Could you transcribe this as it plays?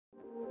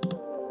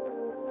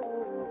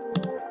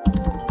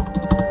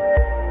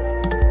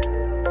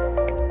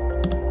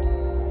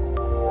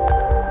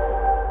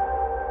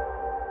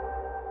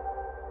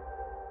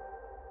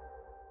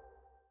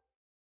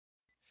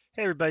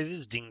everybody, this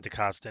is Dean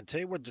DeCosta, and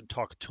today we're going to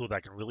talk a tool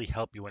that can really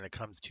help you when it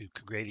comes to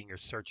creating your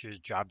searches,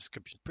 job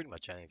descriptions, pretty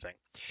much anything.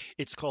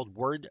 It's called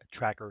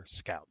Wordtracker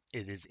Scout.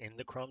 It is in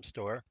the Chrome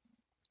store.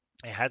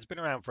 It has been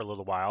around for a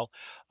little while,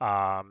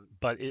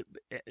 but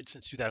it's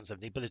since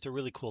 2017. But it's a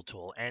really cool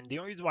tool, and the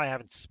only reason why I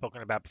haven't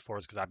spoken about it before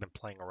is because I've been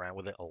playing around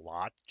with it a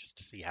lot just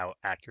to see how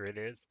accurate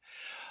it is,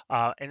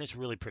 and it's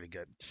really pretty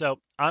good. So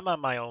I'm on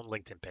my own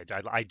LinkedIn page.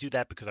 I do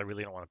that because I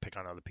really don't want to pick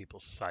on other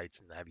people's sites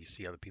and have you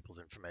see other people's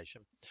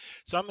information.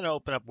 So I'm going to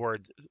open up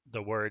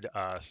the word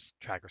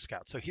Tracker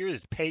Scout. So here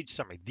is page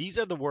summary. These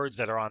are the words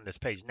that are on this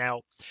page.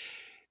 Now,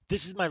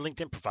 this is my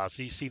LinkedIn profile.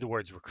 So you see the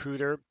words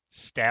recruiter,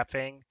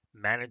 staffing,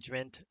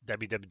 management,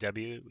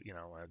 www,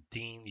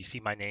 dean. You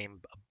see my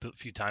name a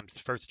few times,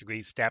 first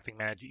degree, staffing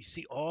manager. You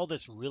see all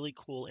this really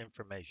cool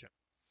information.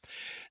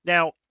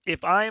 Now,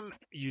 if I'm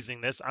using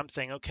this, I'm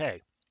saying,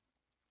 okay,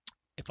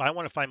 if I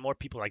want to find more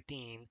people like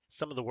Dean,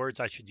 some of the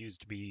words I should use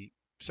to be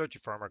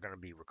searching for them are going to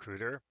be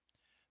recruiter,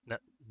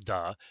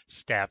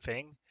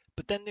 staffing.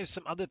 But then there's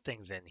some other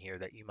things in here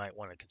that you might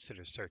want to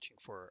consider searching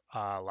for,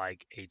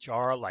 like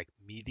HR, like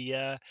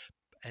media,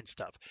 and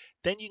stuff.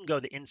 Then you can go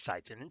to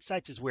insights, and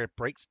insights is where it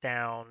breaks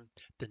down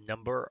the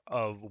number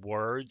of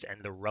words and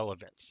the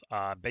relevance.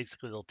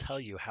 Basically, they'll tell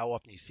you how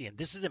often you see, and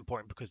this is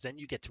important because then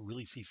you get to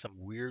really see some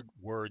weird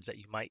words that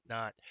you might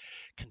not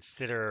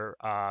consider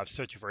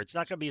searching for. It's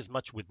not going to be as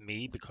much with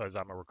me because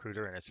I'm a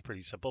recruiter and it's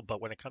pretty simple, but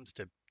when it comes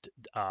to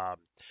um,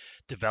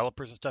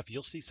 developers and stuff,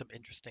 you'll see some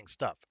interesting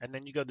stuff. And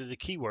then you go to the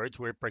keywords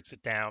where it breaks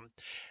it down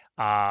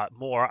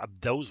more of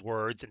those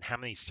words and how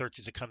many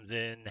searches it comes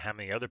in, how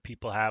many other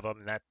people have them,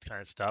 and that kind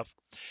of stuff.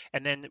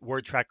 And then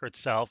Word Tracker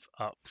itself,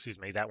 excuse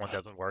me, that one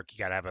doesn't work. You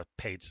got to have a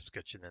paid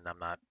subscription, and I'm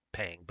not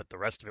paying, but the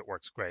rest of it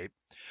works great.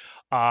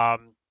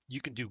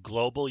 You can do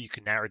global. You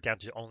can narrow it down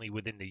to only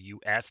within the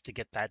US to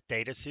get that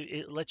data. So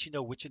it lets you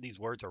know which of these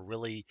words are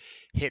really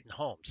hitting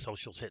home.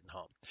 Social's hitting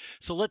home.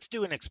 So let's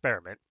do an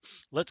experiment.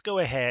 Let's go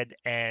ahead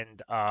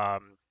and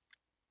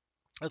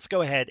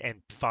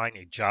find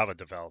a Java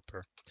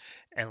developer,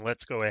 and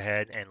let's go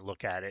ahead and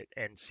look at it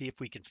and see if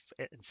we can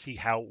and see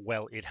how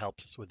well it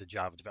helps us with the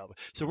Java developer.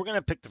 So we're going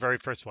to pick the very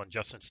first one,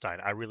 Justin Stein.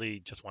 I really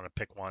just want to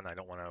pick one. I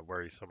don't want to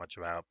worry so much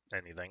about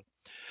anything.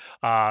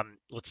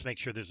 Let's make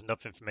sure there's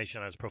enough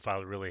information on his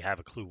profile to really have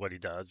a clue what he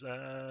does.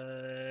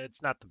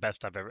 It's not the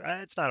best I've ever.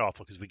 It's not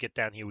awful because we get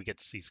down here, we get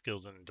to see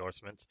skills and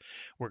endorsements.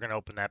 We're going to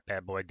open that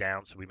bad boy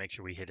down so we make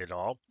sure we hit it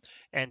all.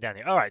 And down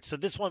here, all right. So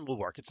this one will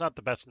work. It's not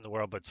the best in the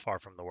world, but it's far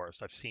from the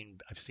worst. I've seen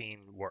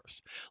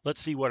worse.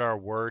 Let's see what our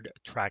word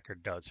tracker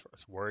does for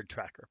us. Word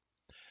tracker.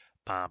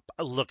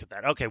 Look at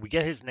that. Okay, we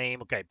get his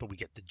name. Okay, but we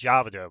get the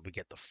Java dev, we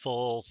get the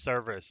full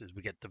services,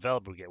 we get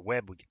developer, we get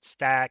web, we get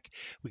stack,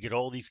 we get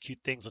all these cute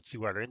things. Let's see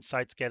what our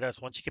insights get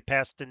us. Once you get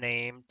past the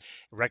name,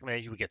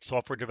 recommendation, we get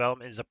software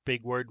development is a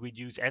big word we'd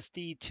use.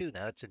 SD too.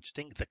 Now that's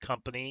interesting. It's a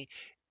company.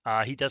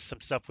 He does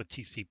some stuff with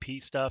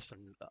TCP stuff,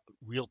 some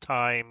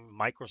real-time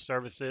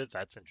microservices.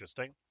 That's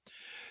interesting.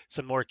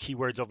 Some more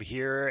keywords over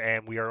here,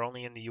 and we are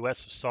only in the US,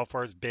 so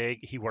software is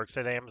big. He works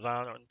at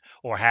Amazon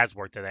or has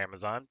worked at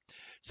Amazon,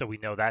 so we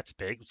know that's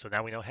big. So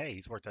now we know, hey,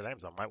 he's worked at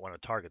Amazon, might want to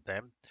target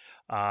them.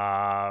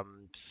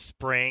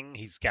 Spring,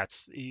 he's got,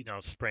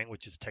 Spring,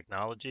 which is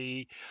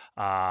technology,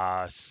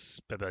 Java,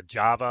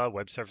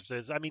 web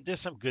services. I mean,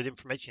 there's some good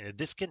information here.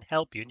 This can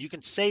help you, and you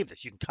can save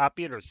this. You can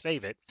copy it or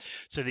save it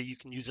so that you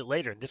can use it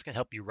later. And this can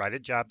help you write a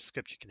job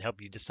description, can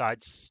help you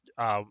decide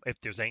if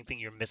there's anything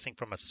you're missing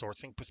from a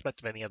sourcing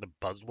perspective, any other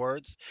buzzwords.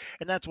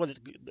 And that's what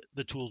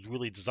the tool is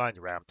really designed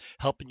around,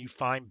 helping you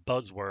find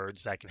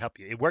buzzwords that can help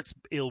you.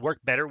 It'll work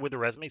better with a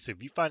resume. So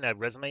if you find a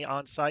resume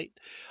on site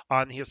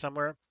on here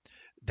somewhere,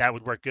 that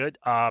would work good.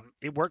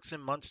 It works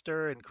in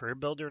Munster and Career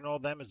Builder and all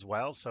of them as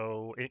well.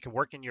 So it can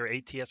work in your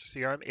ATS or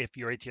CRM if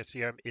your ATS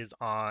CRM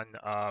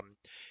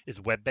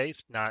is web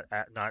based, not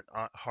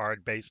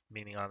hard based,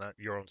 meaning on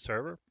your own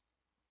server.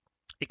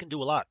 It can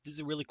do a lot. This is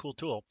a really cool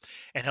tool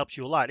and helps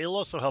you a lot. It'll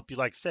also help you,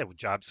 like I said, with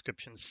job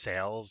descriptions,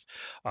 sales,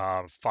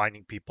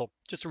 finding people.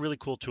 Just a really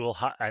cool tool,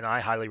 and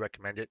I highly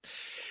recommend it.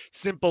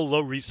 Simple,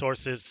 low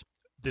resources.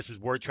 This is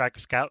Word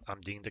Tracker Scout.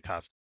 I'm Dean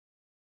DeCosta.